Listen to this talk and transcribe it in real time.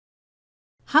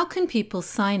How can people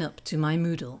sign up to my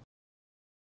Moodle?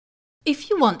 If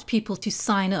you want people to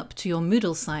sign up to your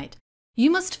Moodle site,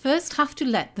 you must first have to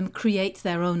let them create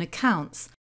their own accounts,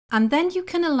 and then you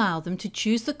can allow them to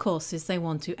choose the courses they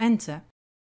want to enter.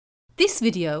 This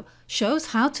video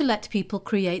shows how to let people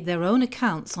create their own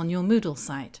accounts on your Moodle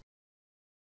site.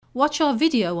 Watch our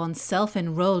video on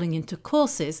self-enrolling into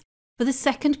courses for the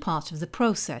second part of the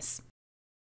process.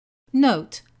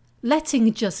 Note,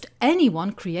 letting just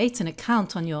anyone create an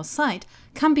account on your site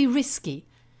can be risky.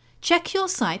 Check your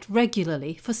site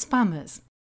regularly for spammers.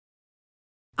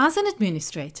 As an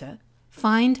administrator,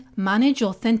 find Manage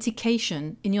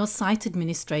Authentication in your site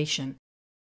administration.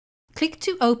 Click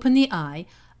to open the eye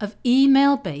of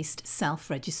Email-based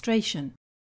self-registration.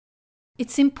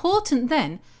 It's important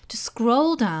then to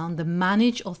scroll down the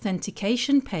Manage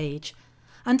Authentication page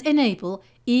and enable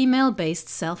Email-based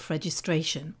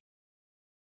self-registration.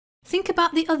 Think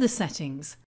about the other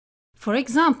settings. For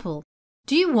example,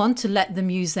 do you want to let them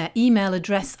use their email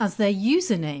address as their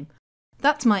username?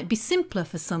 That might be simpler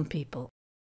for some people.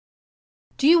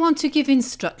 Do you want to give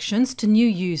instructions to new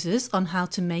users on how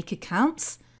to make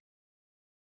accounts?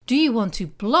 Do you want to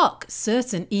block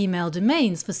certain email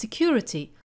domains for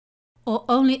security, or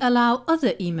only allow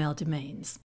other email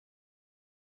domains?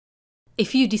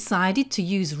 If you decided to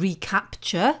use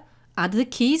reCAPTCHA, add the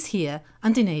keys here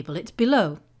and enable it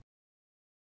below.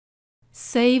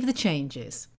 Save the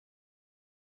changes.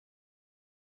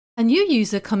 A new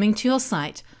user coming to your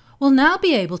site will now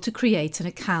be able to create an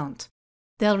account.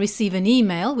 They'll receive an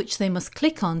email which they must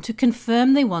click on to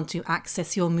confirm they want to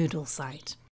access your Moodle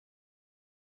site.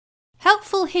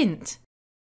 Helpful hint: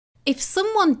 if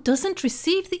someone doesn't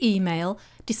receive the email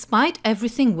despite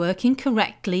everything working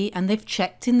correctly and they've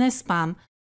checked in their spam,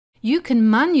 you can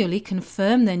manually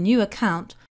confirm their new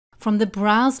account from the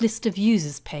Browse List of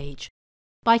Users page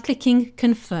by clicking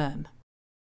Confirm.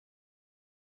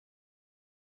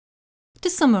 To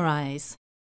summarise,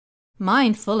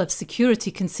 mindful of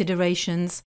security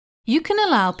considerations, you can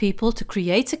allow people to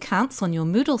create accounts on your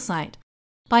Moodle site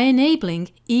by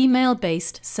enabling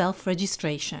email-based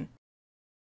self-registration.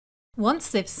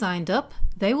 Once they've signed up,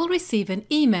 they will receive an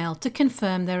email to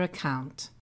confirm their account.